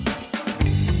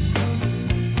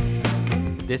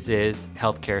This is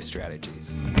Healthcare Strategies.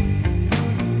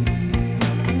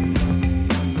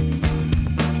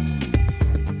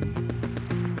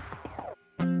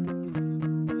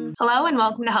 Hello and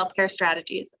welcome to Healthcare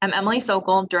Strategies. I'm Emily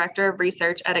Sokol, Director of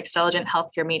Research at Xtelligent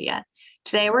Healthcare Media.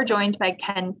 Today we're joined by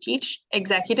Ken Peach,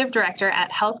 Executive Director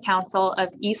at Health Council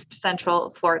of East Central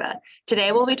Florida.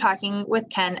 Today we'll be talking with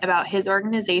Ken about his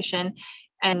organization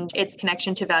and its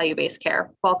connection to value-based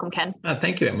care. Welcome, Ken.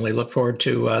 Thank you, Emily. Look forward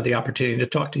to the opportunity to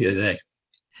talk to you today.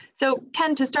 So,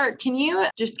 Ken, to start, can you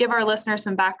just give our listeners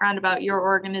some background about your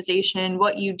organization,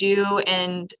 what you do,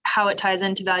 and how it ties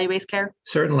into value-based care?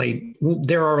 Certainly.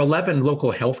 There are 11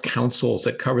 local health councils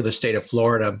that cover the state of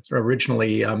Florida,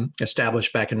 originally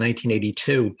established back in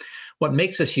 1982. What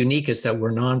makes us unique is that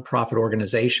we're nonprofit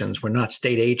organizations. We're not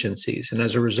state agencies. And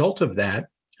as a result of that,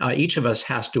 each of us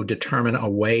has to determine a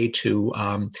way to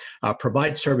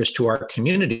provide service to our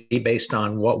community based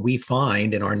on what we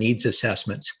find in our needs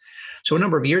assessments. So a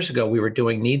number of years ago, we were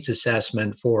doing needs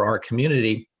assessment for our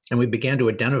community, and we began to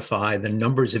identify the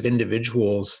numbers of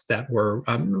individuals that were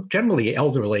generally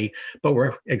elderly, but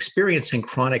were experiencing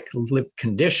chronic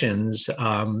conditions,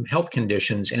 health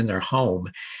conditions in their home.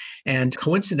 And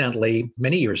coincidentally,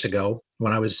 many years ago,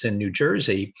 when I was in New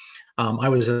Jersey, I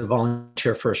was a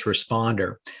volunteer first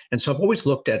responder. And so I've always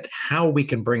looked at how we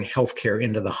can bring healthcare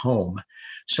into the home.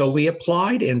 So we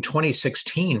applied in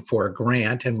 2016 for a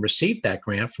grant and received that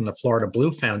grant from the Florida Blue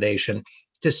Foundation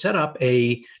to set up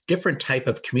a different type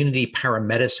of community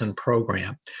paramedicine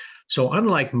program. So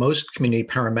unlike most community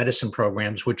paramedicine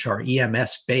programs, which are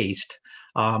EMS based,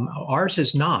 ours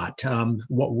is not.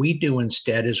 What we do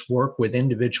instead is work with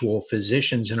individual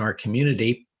physicians in our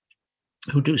community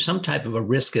who do some type of a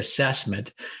risk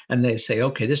assessment, and they say,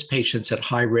 okay, this patient's at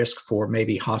high risk for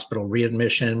maybe hospital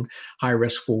readmission, high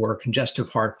risk for congestive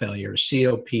heart failure,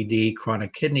 COPD,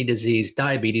 chronic kidney disease,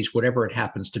 diabetes, whatever it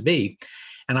happens to be.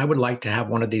 And I would like to have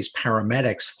one of these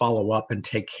paramedics follow up and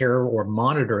take care or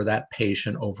monitor that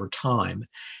patient over time.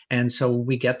 And so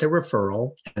we get the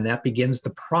referral, and that begins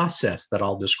the process that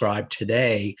I'll describe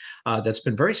today that's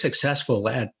been very successful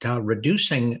at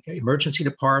reducing emergency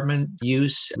department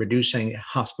use, reducing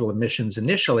hospital admissions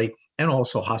initially, and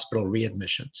also hospital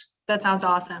readmissions. That sounds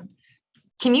awesome.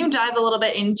 Can you dive a little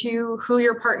bit into who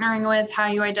you're partnering with, how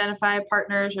you identify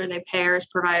partners? Are they payers,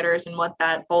 providers, and what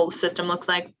that whole system looks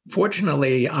like?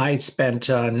 Fortunately, I spent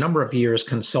a number of years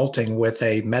consulting with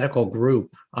a medical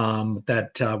group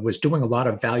that was doing a lot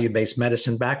of value-based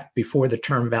medicine back before the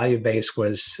term value-based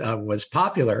was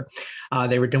popular.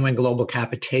 They were doing global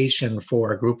capitation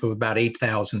for a group of about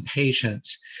 8,000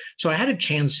 patients. So I had a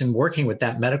chance in working with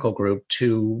that medical group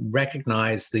to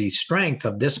recognize the strength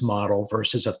of this model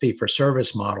versus a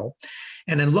fee-for-service model.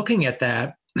 And in looking at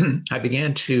that, I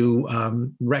began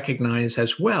to recognize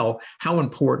as well how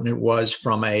important it was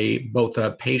from both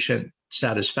a patient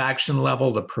satisfaction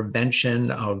level, the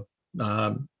prevention of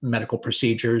medical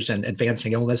procedures and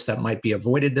advancing illness that might be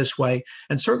avoided this way,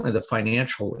 and certainly the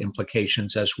financial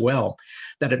implications as well,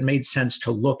 that it made sense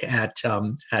to look at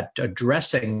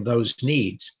addressing those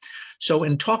needs. So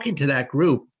in talking to that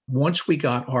group, once we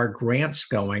got our grants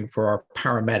going for our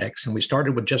paramedics, and we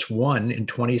started with just one in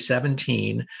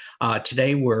 2017,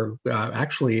 today we're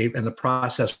actually in the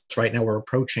process right now, we're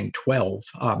approaching 12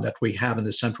 that we have in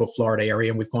the Central Florida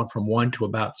area, and we've gone from 1 to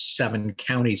about 7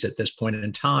 counties at this point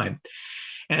in time.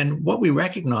 And what we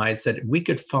recognized that we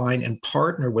could find and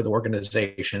partner with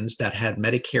organizations that had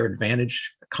Medicare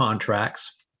Advantage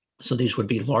contracts. So these would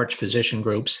be large physician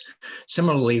groups.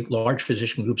 Similarly, large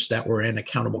physician groups that were in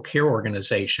accountable care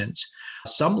organizations.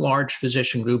 Some large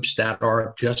physician groups that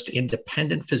are just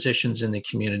independent physicians in the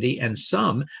community, and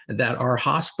some that are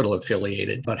hospital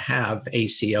affiliated but have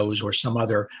ACOs or some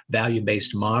other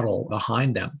value-based model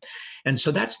behind them. And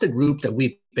so that's the group that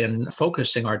we've been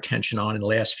focusing our attention on in the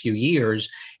last few years.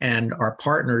 And our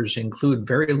partners include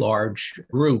very large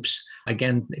groups,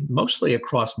 again, mostly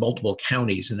across multiple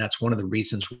counties. And that's one of the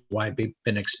reasons why we've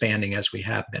been expanding as we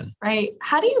have been. Right.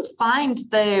 How do you find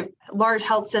the large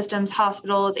health systems,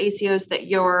 hospitals, ACOs that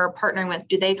you're partnering with?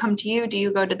 Do they come to you? Do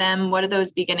you go to them? What do those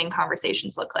beginning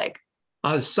conversations look like?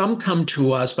 Some come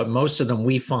to us, but most of them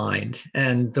we find.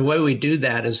 And the way we do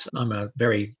that is I'm a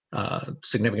very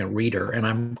significant reader, and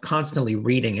I'm constantly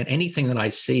reading, and anything that I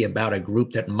see about a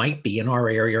group that might be in our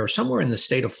area or somewhere in the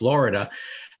state of Florida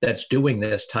that's doing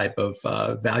this type of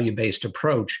value-based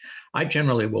approach, I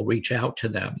generally will reach out to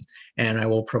them and I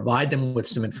will provide them with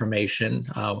some information.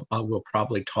 We'll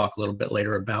probably talk a little bit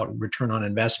later about return on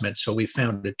investment. So we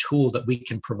found a tool that we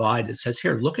can provide that says,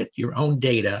 here, look at your own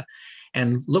data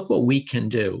And look what we can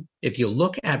do. If you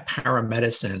look at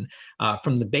paramedicine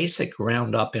from the basic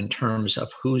ground up in terms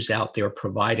of who's out there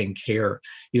providing care,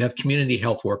 you have community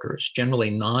health workers, generally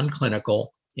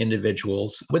non-clinical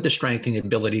individuals with the strength and the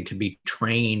ability to be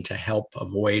trained to help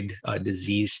avoid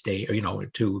disease state,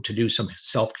 to do some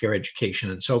self-care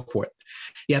education and so forth.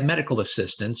 You have medical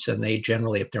assistants, and they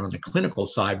generally, if they're on the clinical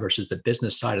side versus the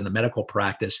business side in the medical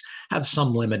practice, have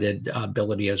some limited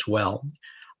ability as well.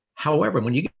 However,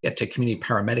 when you get to community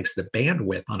paramedics, the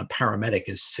bandwidth on a paramedic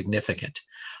is significant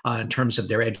in terms of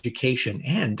their education.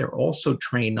 And they're also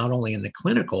trained not only in the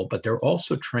clinical, but they're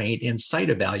also trained in site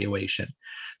evaluation.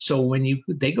 So when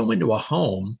they go into a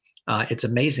home, it's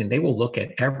amazing. They will look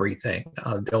at everything.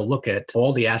 They'll look at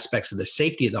all the aspects of the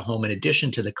safety of the home in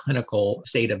addition to the clinical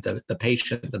state of the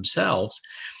patient themselves.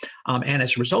 And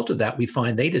as a result of that, we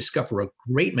find they discover a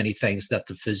great many things that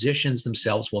the physicians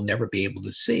themselves will never be able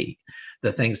to see,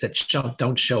 the things that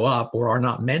don't show up or are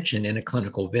not mentioned in a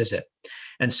clinical visit.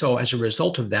 And so as a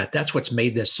result of that, that's what's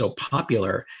made this so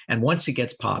popular. And once it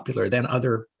gets popular, then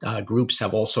other groups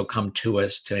have also come to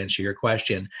us to answer your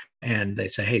question. And they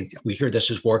say, hey, we hear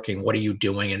this is working. What are you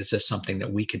doing? And is this something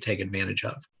that we could take advantage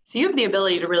of? So you have the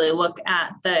ability to really look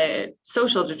at the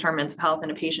social determinants of health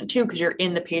in a patient too, because you're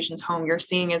in the patient's home. You're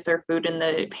seeing, is there food in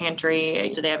the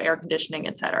pantry? Do they have air conditioning,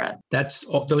 et cetera?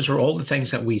 Those are all the things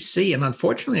that we see. And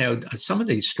unfortunately, some of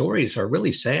these stories are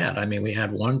really sad. I mean, we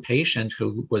had one patient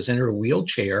who was in her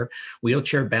wheelchair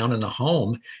bound in the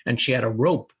home, and she had a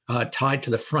rope tied to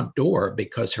the front door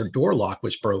because her door lock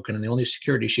was broken. And the only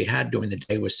security she had during the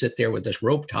day was sit there with this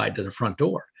rope tied to the front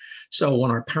door. So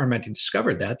when our paramedic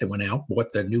discovered that, they went out,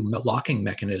 bought the new locking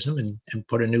mechanism and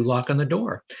put a new lock on the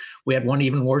door. We had one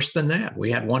even worse than that. We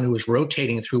had one who was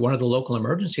rotating through one of the local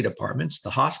emergency departments. The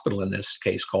hospital in this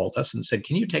case called us and said,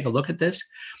 can you take a look at this?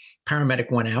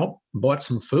 Paramedic went out, bought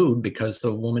some food because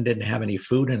the woman didn't have any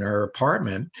food in her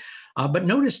apartment, but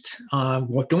noticed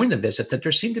during the visit that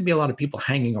there seemed to be a lot of people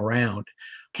hanging around.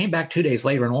 Came back 2 days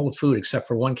later and all the food except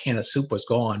for one can of soup was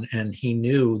gone. And he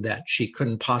knew that she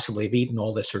couldn't possibly have eaten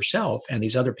all this herself. And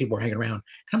these other people were hanging around.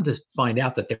 Come to find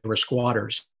out that they were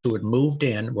squatters who had moved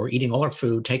in, were eating all her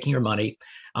food, taking her money,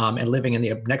 and living in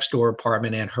the next door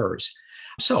apartment and hers.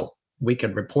 So we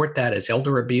could report that as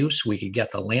elder abuse. We could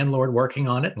get the landlord working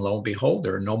on it. And lo and behold,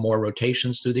 there are no more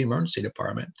rotations through the emergency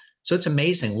department. So it's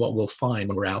amazing what we'll find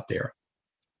when we're out there.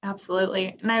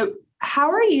 Absolutely. Now, how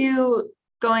are you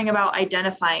going about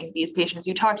identifying these patients?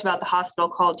 You talked about the hospital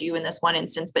called you in this one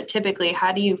instance, but typically,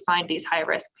 how do you find these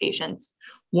high-risk patients?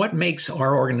 What makes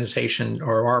our organization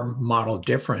or our model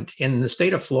different? In the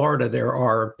state of Florida, there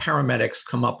are paramedics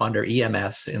come up under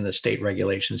EMS in the state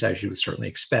regulations, as you would certainly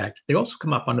expect. They also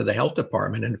come up under the health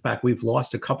department. In fact, we've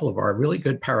lost a couple of our really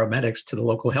good paramedics to the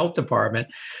local health department.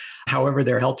 However,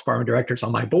 their health department director's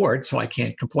on my board, so I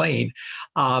can't complain.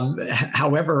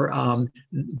 However,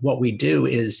 what we do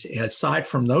is, aside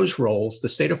from those roles, the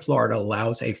state of Florida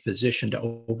allows a physician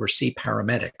to oversee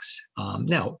paramedics.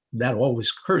 Now, that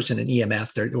always occurs in an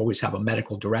EMS. They always have a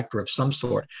medical director of some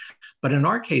sort. But in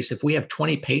our case, if we have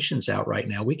 20 patients out right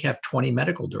now, we can have 20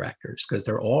 medical directors because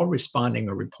they're all responding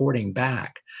or reporting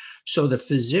back. So the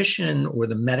physician or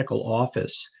the medical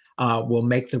office will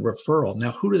make the referral.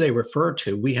 Now, who do they refer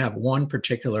to? We have one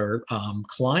particular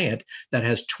client that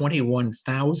has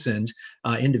 21,000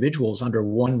 individuals under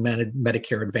one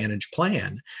Medicare Advantage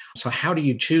plan. So how do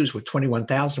you choose with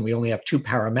 21,000? We only have 2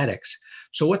 paramedics.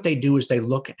 So what they do is they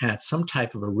look at some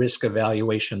type of a risk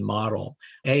evaluation model.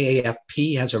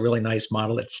 AAFP has a really nice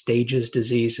model that stages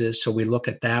diseases. So we look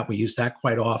at that. We use that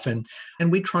quite often.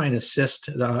 And we try and assist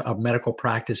a medical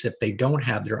practice if they don't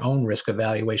have their own risk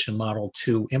evaluation model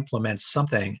to implement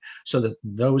something so that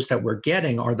those that we're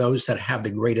getting are those that have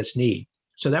the greatest need.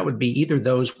 So that would be either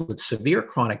those with severe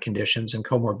chronic conditions and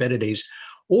comorbidities,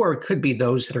 or it could be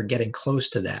those that are getting close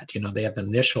to that. You know, they have the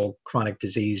initial chronic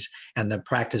disease and the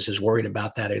practice is worried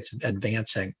about that it's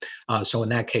advancing. So in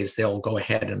that case, they'll go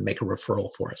ahead and make a referral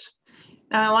for us.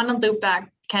 Now, I want to loop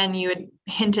back. Ken, you had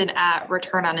hinted at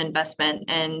return on investment,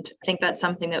 and I think that's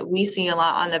something that we see a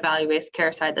lot on the value-based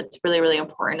care side that's really, really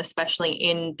important, especially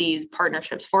in these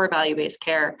partnerships for value-based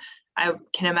care. I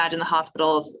can imagine the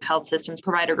hospitals, health systems,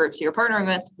 provider groups you're partnering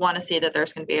with want to see that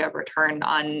there's going to be a return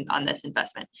on this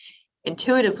investment.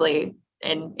 Intuitively,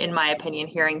 in my opinion,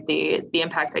 hearing the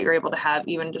impact that you're able to have,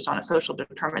 even just on a social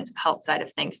determinants of health side of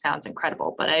things, sounds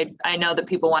incredible. But I know that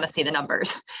people want to see the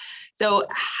numbers. So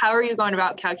how are you going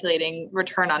about calculating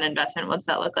return on investment? What's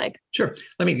that look like? Sure.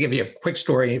 Let me give you a quick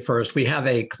story first. We have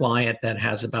a client that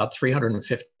has about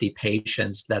 350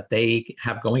 patients that they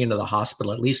have going into the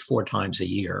hospital at least 4 times a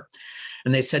year.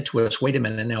 And they said to us, wait a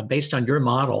minute, now based on your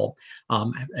model,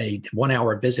 a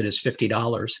 1-hour visit is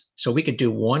 $50. So we could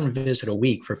do 1 visit a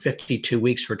week for 52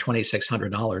 weeks for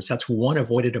 $2,600. That's 1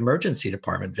 avoided emergency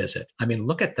department visit. I mean,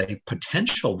 look at the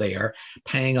potential there,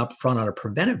 paying up front on a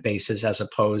preventive basis as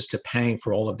opposed to paying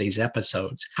for all of these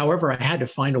episodes. However, I had to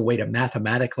find a way to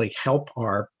mathematically help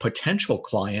our potential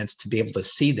clients to be able to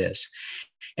see this.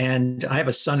 And I have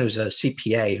a son who's a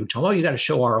CPA who told me, oh, you got to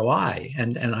show ROI.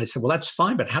 And I said, well, that's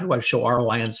fine, but how do I show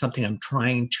ROI on something I'm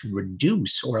trying to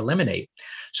reduce or eliminate?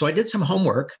 So I did some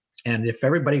homework. And if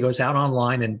everybody goes out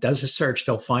online and does a search,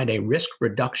 they'll find a risk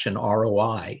reduction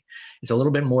ROI. It's a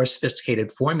little bit more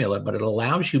sophisticated formula, but it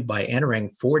allows you by entering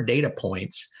 4 data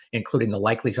points, including the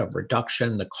likelihood of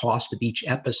reduction, the cost of each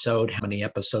episode, how many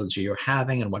episodes you're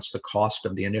having, and what's the cost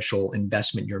of the initial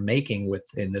investment you're making with,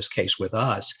 in this case, with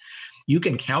us. You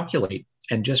can calculate,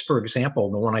 and just for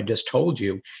example, the one I just told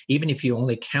you, even if you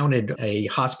only counted a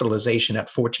hospitalization at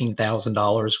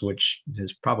 $14,000, which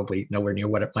is probably nowhere near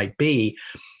what it might be,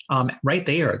 right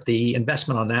there, the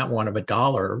investment on that one of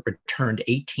 $1 returned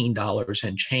 $18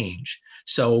 and change.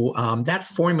 So that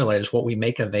formula is what we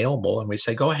make available, and we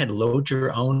say, go ahead, load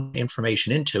your own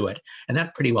information into it. And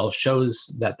that pretty well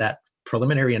shows that that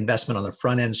preliminary investment on the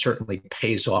front end certainly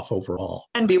pays off overall.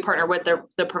 And you partner with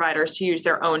the providers to use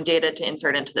their own data to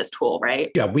insert into this tool, right?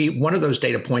 Yeah, one of those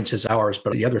data points is ours,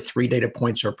 but the other 3 data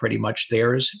points are pretty much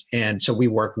theirs. And so we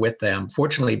work with them.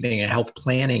 Fortunately, being a health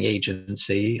planning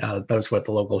agency, that's what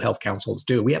the local health councils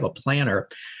do. We have a planner.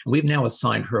 We've now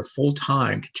assigned her full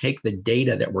time to take the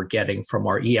data that we're getting from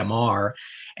our EMR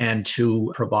and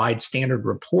to provide standard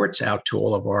reports out to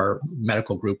all of our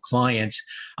medical group clients.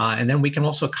 And then we can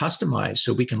also customize.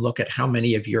 So we can look at how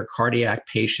many of your cardiac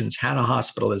patients had a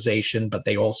hospitalization, but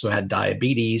they also had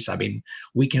diabetes. I mean,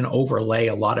 we can overlay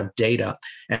a lot of data.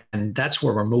 And that's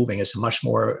where we're moving, is a much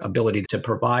more ability to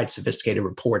provide sophisticated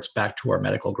reports back to our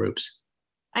medical groups.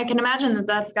 I can imagine that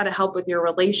that's got to help with your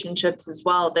relationships as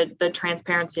well. The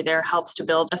transparency there helps to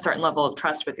build a certain level of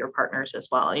trust with your partners as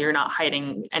well. You're not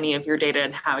hiding any of your data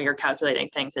and how you're calculating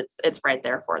things. It's right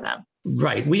there for them.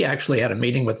 Right. We actually had a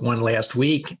meeting with one last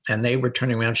week, and they were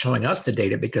turning around showing us the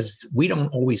data because we don't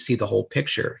always see the whole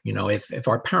picture. You know, if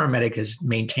our paramedic is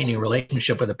maintaining a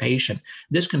relationship with a patient,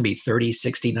 this can be 30,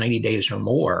 60, 90 days or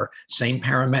more, same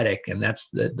paramedic. And that's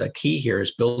the key here,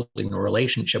 is building a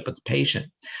relationship with the patient.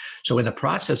 So in the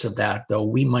process of that, though,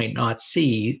 we might not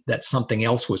see that something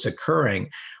else was occurring,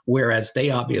 whereas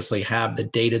they obviously have the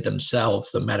data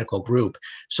themselves, the medical group.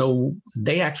 So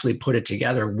they actually put it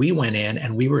together. We went in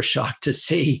and we were shocked to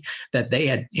see that they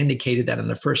had indicated that in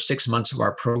the first 6 months of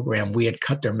our program, we had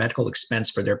cut their medical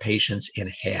expense for their patients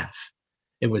in half.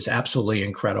 It was absolutely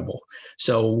incredible.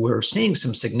 So we're seeing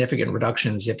some significant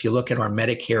reductions. If you look at our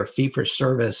Medicare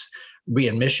fee-for-service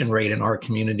readmission rate in our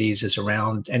communities is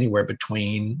around anywhere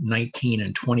between 19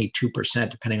 and 22%,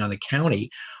 depending on the county.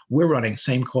 We're running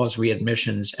same cause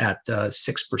readmissions at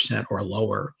 6% or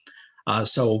lower.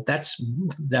 So that's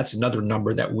another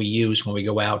number that we use when we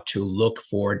go out to look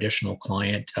for additional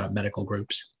client medical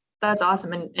groups. That's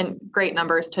awesome, and great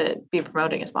numbers to be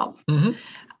promoting as well. Mm-hmm.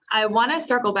 I want to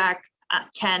circle back,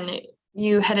 Ken.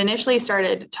 You had initially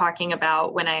started talking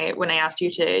about, when I asked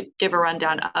you to give a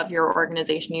rundown of your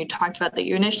organization, you talked about that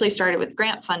you initially started with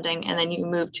grant funding and then you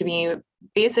moved to be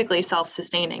basically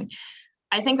self-sustaining.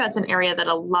 I think that's an area that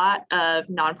a lot of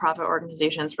nonprofit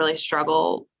organizations really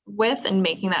struggle with, in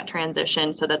making that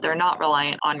transition so that they're not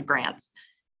reliant on grants.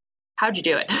 How'd you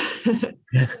do it?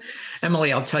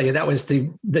 Emily, I'll tell you, that was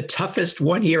the toughest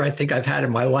 1 year I think I've had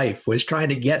in my life, was trying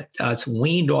to get us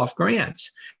weaned off grants.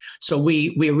 So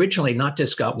we originally not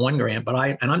just got 1 grant, but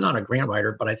I'm not a grant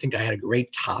writer, but I think I had a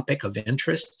great topic of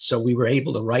interest. So we were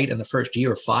able to write in the first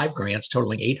year 5 grants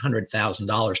totaling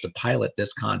 $800,000 to pilot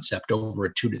this concept over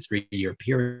a 2 to 3 year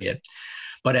period.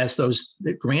 But as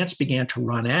the grants began to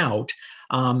run out,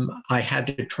 I had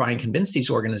to try and convince these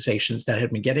organizations that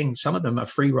had been getting, some of them, a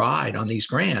free ride on these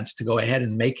grants, to go ahead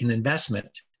and make an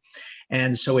investment.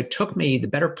 And so it took me the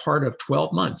better part of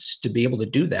 12 months to be able to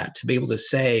do that, to be able to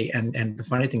say, and the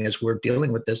funny thing is, we're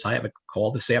dealing with this. I have a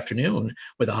call this afternoon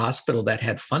with a hospital that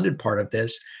had funded part of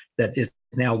this, that is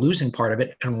now losing part of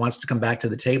it and wants to come back to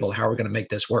the table. How are we going to make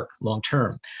this work long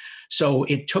term? So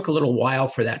it took a little while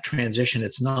for that transition.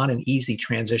 It's not an easy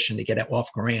transition to get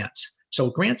off grants. So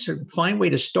grants are a fine way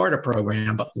to start a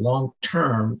program, but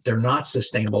long-term, they're not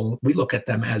sustainable. We look at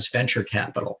them as venture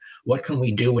capital. What can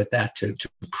we do with that to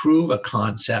prove a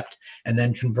concept and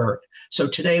then convert? So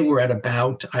today we're at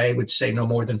about, I would say, no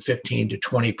more than 15 to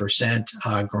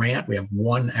 20% grant. We have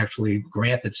one actually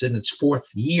grant that's in its fourth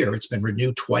year. It's been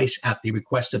renewed twice at the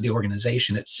request of the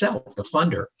organization itself, the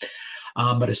funder.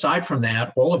 But aside from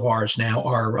that, all of ours now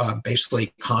are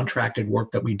basically contracted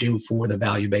work that we do for the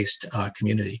value-based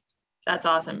community. That's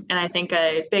awesome. And I think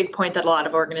a big point that a lot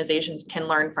of organizations can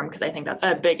learn from, because I think that's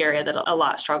a big area that a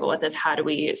lot struggle with, is how do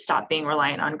we stop being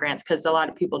reliant on grants? Because a lot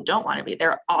of people don't want to be.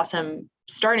 They're awesome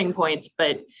starting points,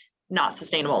 but not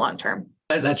sustainable long-term.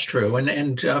 That's true.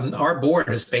 And our board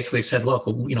has basically said, look,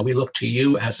 we look to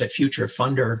you as a future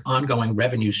funder, ongoing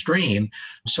revenue stream.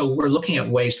 So we're looking at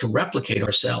ways to replicate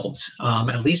ourselves,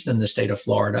 at least in the state of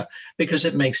Florida, because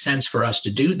it makes sense for us to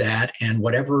do that. And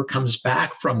whatever comes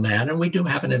back from that, and we do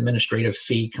have an administrative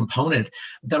fee component,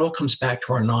 that all comes back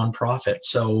to our nonprofit.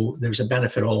 So there's a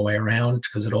benefit all the way around,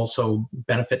 because it also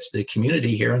benefits the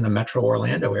community here in the Metro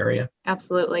Orlando area.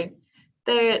 Absolutely.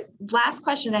 The last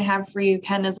question I have for you,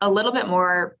 Ken, is a little bit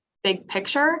more big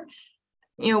picture.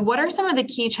 What are some of the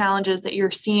key challenges that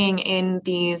you're seeing in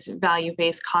these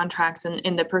value-based contracts and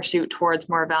in the pursuit towards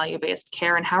more value-based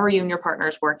care, and how are you and your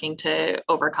partners working to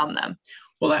overcome them?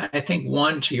 Well, I think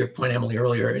one, to your point, Emily,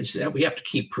 earlier, is that we have to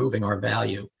keep proving our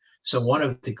value. So one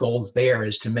of the goals there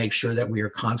is to make sure that we are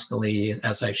constantly,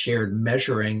 as I shared,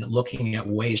 measuring, looking at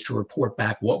ways to report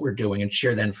back what we're doing and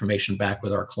share that information back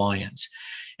with our clients.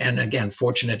 And again,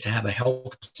 fortunate to have a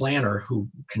health planner who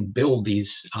can build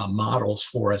these models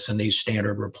for us and these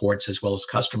standard reports as well as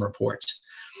custom reports.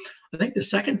 I think the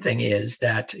second thing is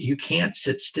that you can't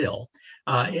sit still.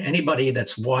 Anybody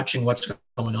that's watching what's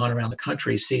going on around the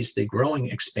country sees the growing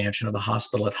expansion of the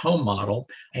hospital at home model.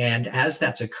 And as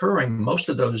that's occurring, most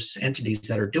of those entities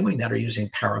that are doing that are using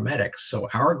paramedics. So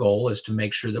our goal is to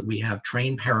make sure that we have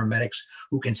trained paramedics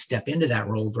who can step into that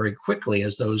role very quickly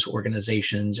as those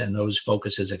organizations and those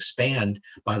focuses expand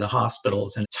by the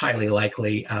hospitals. And it's highly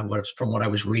likely, from what I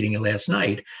was reading last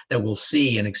night, that we'll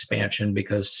see an expansion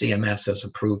because CMS has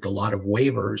approved a lot of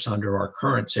waivers under our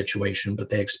current situation, but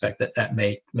they expect that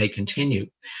may continue.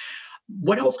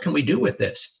 What else can we do with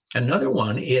this? Another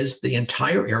one is the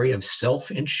entire area of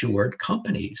self-insured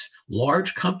companies,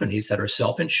 large companies that are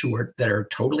self-insured that are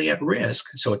totally at risk.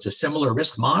 So it's a similar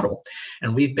risk model.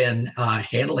 And we've been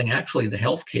handling actually the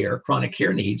healthcare, chronic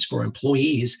care needs for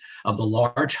employees of the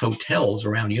large hotels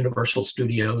around Universal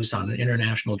Studios on an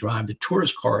International Drive, the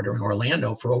tourist corridor in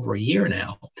Orlando, for over a year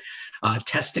now,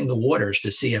 testing the waters to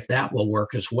see if that will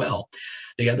work as well.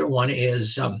 The other one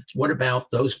is, what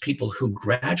about those people who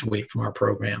graduate from our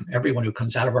program? Everyone who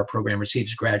comes out of our program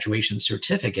receives a graduation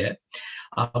certificate.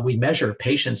 We measure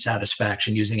patient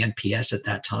satisfaction using NPS at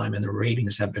that time, and the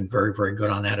ratings have been very, very good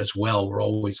on that as well. We're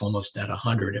always almost at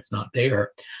 100, if not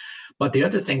there. But the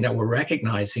other thing that we're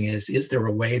recognizing is there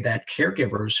a way that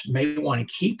caregivers may want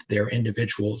to keep their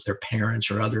individuals, their parents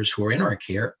or others who are in our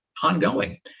care,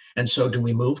 ongoing? And so do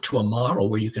we move to a model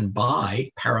where you can buy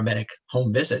paramedic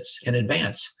home visits in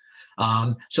advance?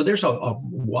 So there's a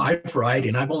wide variety,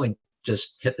 and I've only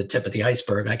just hit the tip of the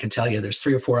iceberg. I can tell you there's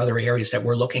 3 or 4 other areas that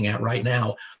we're looking at right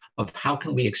now of how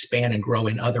can we expand and grow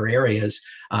in other areas,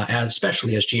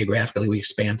 especially as geographically we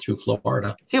expand through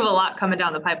Florida. So you have a lot coming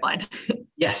down the pipeline.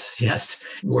 Yes.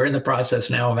 We're in the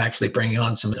process now of actually bringing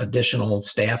on some additional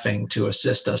staffing to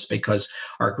assist us because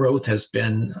our growth has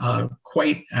been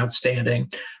quite outstanding.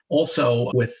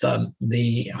 Also, with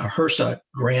the HRSA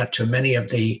grant to many of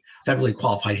the federally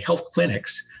qualified health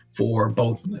clinics for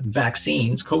both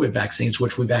vaccines, COVID vaccines,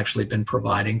 which we've actually been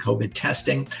providing, COVID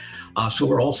testing. So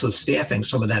we're also staffing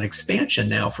some of that expansion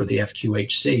now for the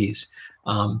FQHCs.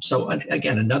 So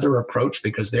again, another approach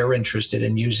because they're interested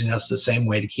in using us the same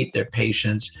way to keep their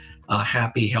patients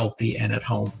happy, healthy, and at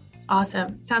home.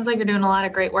 Awesome. Sounds like you're doing a lot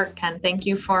of great work, Ken. Thank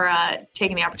you for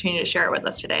taking the opportunity to share it with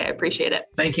us today. I appreciate it.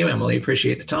 Thank you, Emily.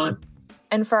 Appreciate the time.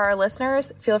 And for our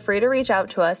listeners, feel free to reach out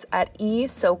to us at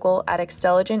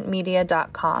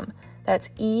esokol@extelligentmedia.com. That's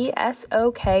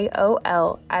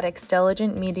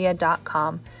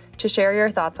ESOKOL@extelligentmedia.com to share your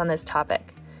thoughts on this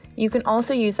topic. You can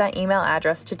also use that email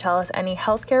address to tell us any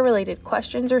healthcare-related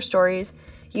questions or stories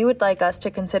you would like us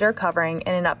to consider covering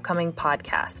in an upcoming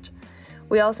podcast.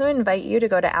 We also invite you to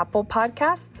go to Apple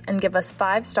Podcasts and give us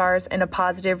 5 stars and a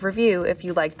positive review if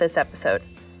you liked this episode.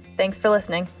 Thanks for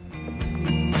listening.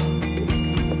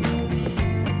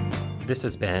 This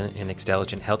has been an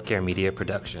Extelligent Healthcare Media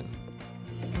production.